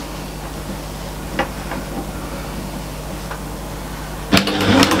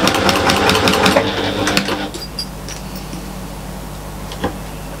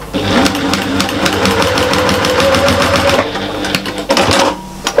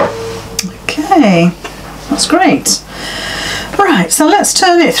 Okay, that's great. Right, so let's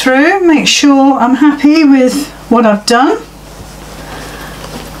turn it through, make sure I'm happy with what I've done.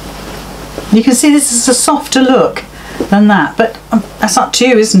 You can see this is a softer look than that, but that's up to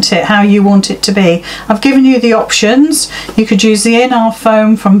you, isn't it, how you want it to be. I've given you the options. You could use the NR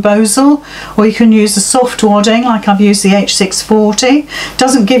foam from Bosal, or you can use the soft wadding like I've used the H640.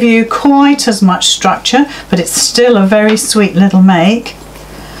 Doesn't give you quite as much structure, but it's still a very sweet little make.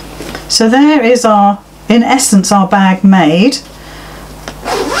 So there is our, in essence, our bag made.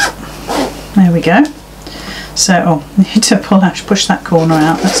 There we go. So, oh, I need to push that corner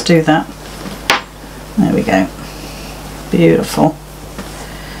out. Let's do that. There we go. Beautiful.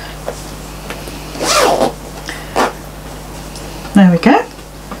 There we go.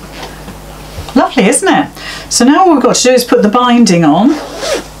 Lovely, isn't it? So now all we've got to do is put the binding on.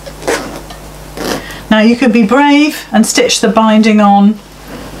 Now you can be brave and stitch the binding on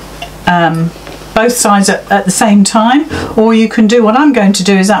both sides at the same time, or you can do what I'm going to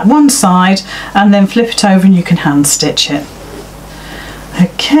do, is at one side and then flip it over and you can hand stitch it.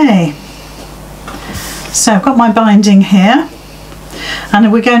 Okay. So I've got my binding here,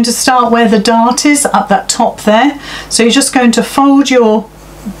 and we're going to start where the dart is, up that top there. So you're just going to fold your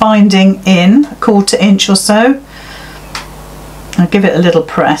binding in 1/4 inch or so. I'll give it a little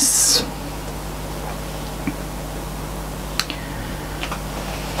press.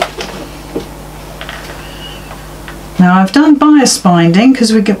 Now I've done bias binding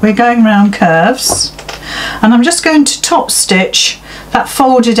because we're going round curves, and I'm just going to top stitch that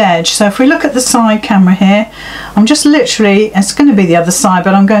folded edge. So if we look at the side camera here, I'm just literally, it's going to be the other side,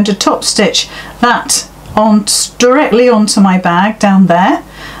 but I'm going to top stitch that on directly onto my bag down there,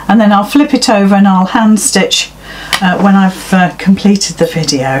 and then I'll flip it over and I'll hand stitch when I've completed the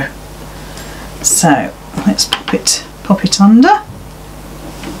video. So let's pop it under.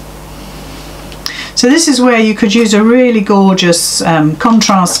 So this is where you could use a really gorgeous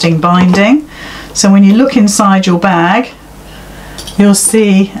contrasting binding. So when you look inside your bag, you'll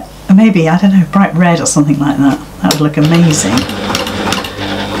see maybe, I don't know, bright red or something like that. That would look amazing.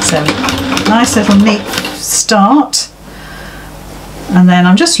 So nice little neat start. And then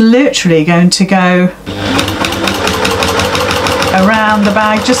I'm just literally going to go around the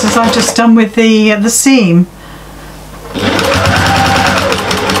bag just as I've just done with the seam.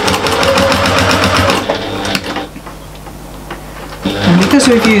 because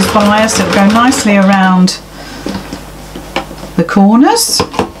we've used bias, it'll go nicely around the corners.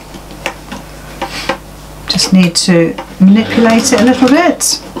 Just need to manipulate it a little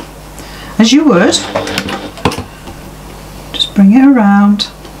bit, as you would. Just bring it around.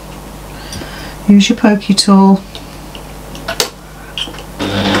 Use your pokey tool.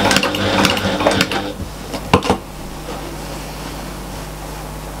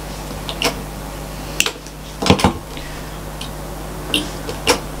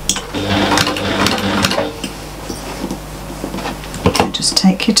 Just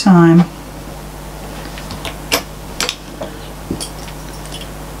take your time.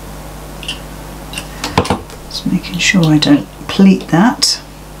 Just making sure I don't pleat that.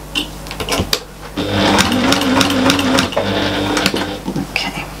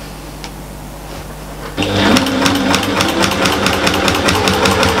 Okay.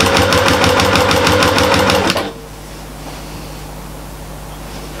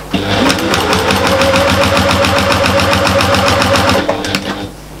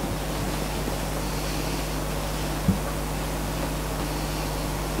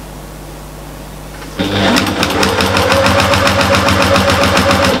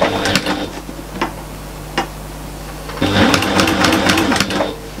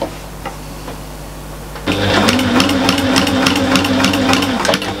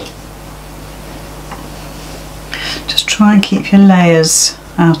 Try and keep your layers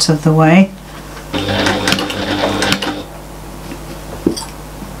out of the way.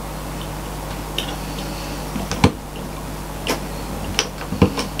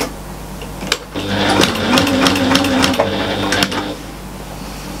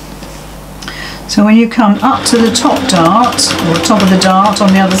 So when you come up to the top dart, or the top of the dart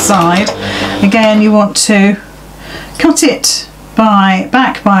on the other side, again you want to cut it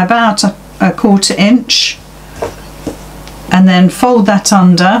back by about a 1/4 inch, and then fold that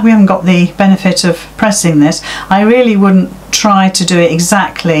under. We haven't got the benefit of pressing this. I really wouldn't try to do it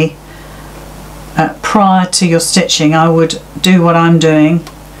exactly prior to your stitching. I would do what I'm doing,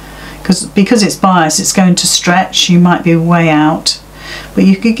 because it's bias, it's going to stretch. You might be way out, but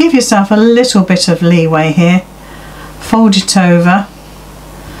you could give yourself a little bit of leeway here. Fold it over,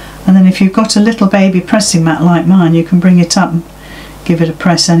 and then if you've got a little baby pressing mat like mine, you can bring it up and give it a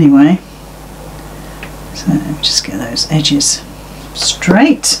press anyway. So let me just get those edges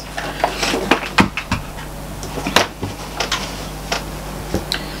straight.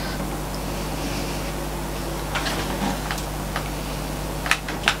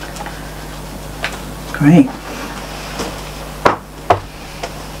 Great.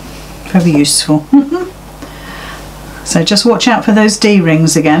 Very useful. So just watch out for those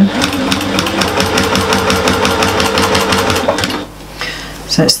D-rings again.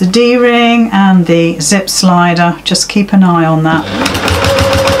 So it's the D-ring and the zip slider, just keep an eye on that.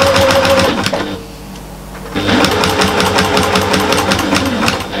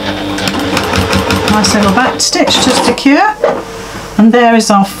 Nice little back stitch to secure, and there is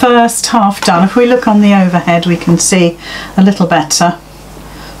our first half done. If we look on the overhead we can see a little better.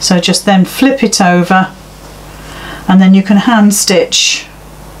 So just then flip it over, and then you can hand stitch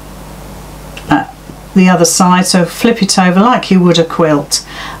the other side. So flip it over like you would a quilt,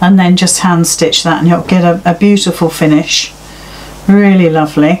 and then just hand stitch that, and you'll get a beautiful finish. Really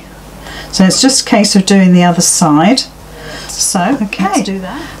lovely. So it's just a case of doing the other side. So okay, let's do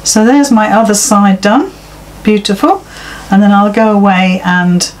that. So there's my other side done. Beautiful. And then I'll go away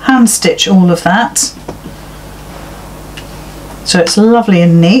and hand stitch all of that, so it's lovely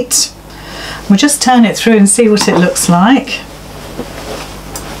and neat. We'll just turn it through and see what it looks like.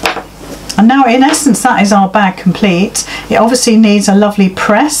 And now in essence that is our bag complete. It obviously needs a lovely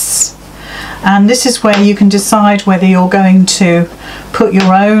press, and this is where you can decide whether you're going to put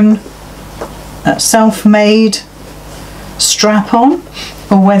your own self-made strap on,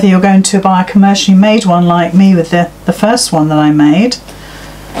 or whether you're going to buy a commercially made one like me with the first one that I made.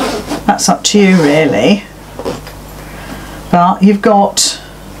 That's up to you really, but you've got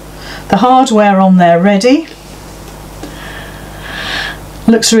the hardware on there ready.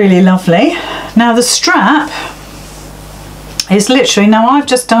 Looks really lovely. Now the strap is literally, now I've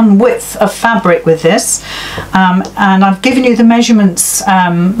just done width of fabric with this, and I've given you the measurements.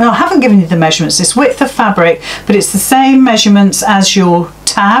 Well, I haven't given you the measurements. It's width of fabric, but it's the same measurements as your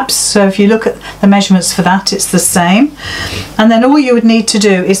tabs, so if you look at the measurements for that, it's the same. And then all you would need to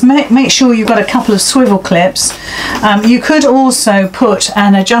do is make sure you've got a couple of swivel clips. You could also put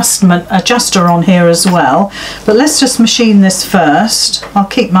an adjuster on here as well, but let's just machine this first. I'll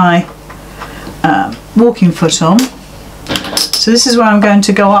keep my walking foot on. So this is where I'm going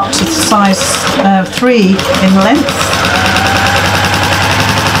to go up to size 3 in length.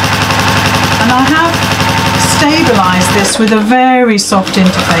 And I have stabilised this with a very soft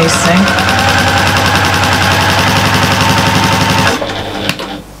interfacing.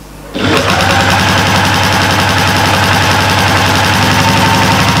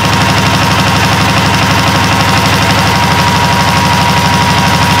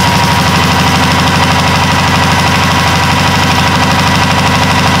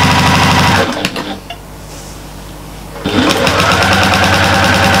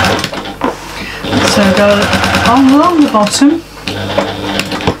 So go along the bottom,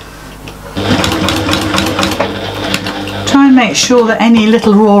 try and make sure that any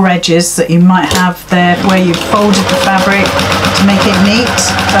little raw edges that you might have there where you've folded the fabric to make it neat.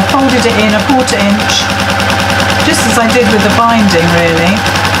 So I folded it in a 1/4 inch, just as I did with the binding really.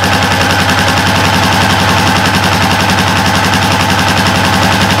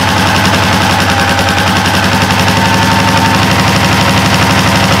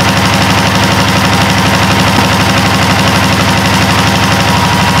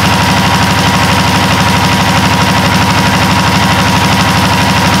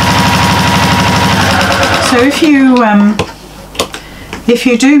 So if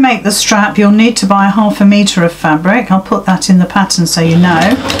you do make the strap, you'll need to buy 1/2 metre of fabric. I'll put that in the pattern so you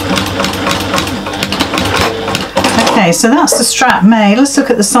know. Okay, so that's the strap made. Let's look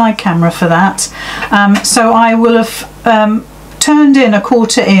at the side camera for that. So I will have turned in a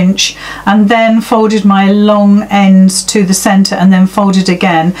 1/4 inch and then folded my long ends to the centre and then folded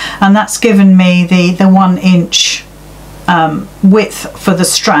again, and that's given me the 1 inch width for the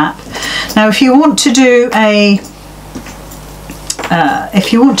strap. Now if you want to do a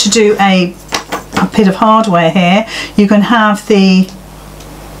bit of hardware here, you can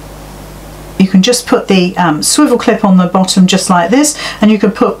just put the swivel clip on the bottom just like this, and you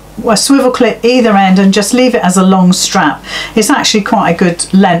could put a swivel clip either end and just leave it as a long strap. It's actually quite a good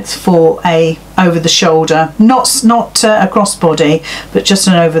length for a over the shoulder, not a crossbody, but just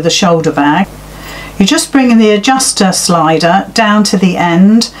an over the shoulder bag. You're just bringing the adjuster slider down to the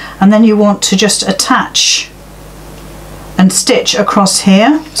end, and then you want to just attach and stitch across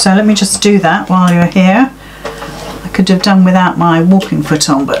here. So let me just do that while you're here. I could have done without my walking foot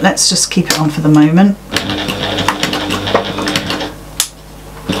on, but let's just keep it on for the moment.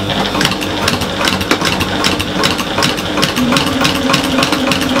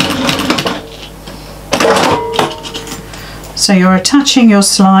 So you're attaching your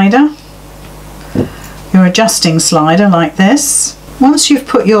slider, your adjusting slider like this. Once you've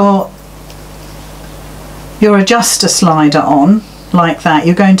put your adjuster slider on like that,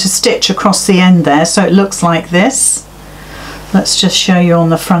 you're going to stitch across the end there so it looks like this. Let's just show you on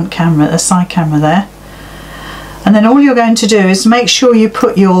the front camera, the side camera there. And then all you're going to do is make sure you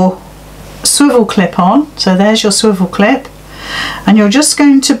put your swivel clip on. So there's your swivel clip, and you're just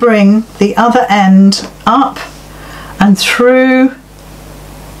going to bring the other end up and through,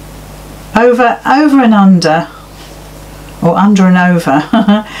 over and under, or under and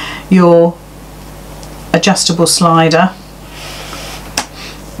over your adjustable slider,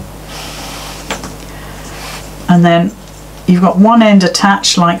 and then you've got one end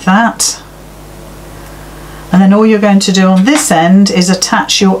attached like that, and then all you're going to do on this end is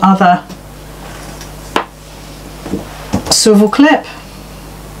attach your other swivel clip.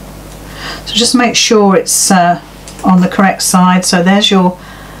 So just make sure it's on the correct side. So there's your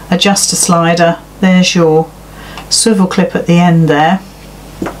adjuster slider, there's your swivel clip at the end there,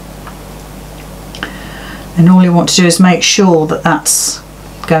 and all you want to do is make sure that that's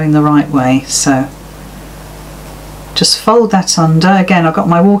going the right way. So just fold that under. Again, I've got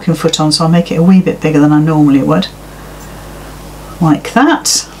my walking foot on, so I'll make it a wee bit bigger than I normally would, like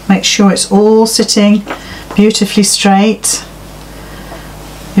that. Make sure it's all sitting beautifully straight.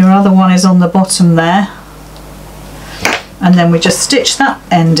 Your other one is on the bottom there, and then we just stitch that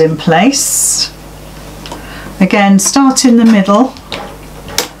end in place. Again, start in the middle,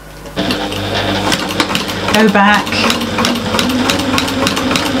 go back,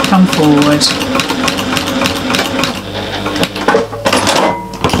 come forward.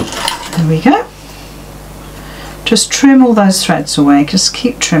 There we go. Just trim all those threads away, just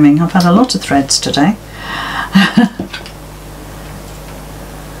keep trimming. I've had a lot of threads today.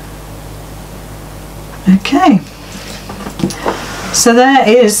 Okay, so there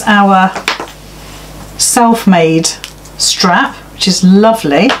is our self-made strap, which is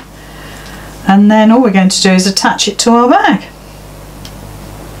lovely, and then all we're going to do is attach it to our bag.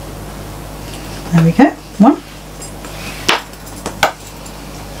 There we go, one,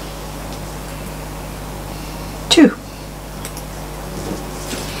 two,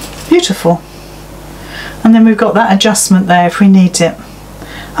 beautiful. And then we've got that adjustment there if we need it.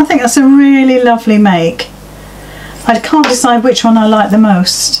 I think that's a really lovely make. I can't decide which one I like the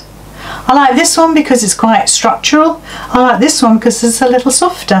most. I like this one because it's quite structural. I like this one because it's a little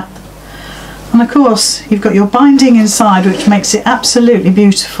softer. And of course you've got your binding inside, which makes it absolutely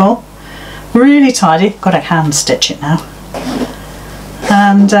beautiful. Really tidy. Got to hand stitch it now.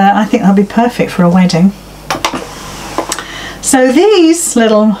 And I think that'll be perfect for a wedding. So these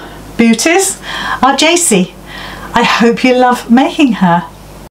little beauties are Jacey. I hope you love making her.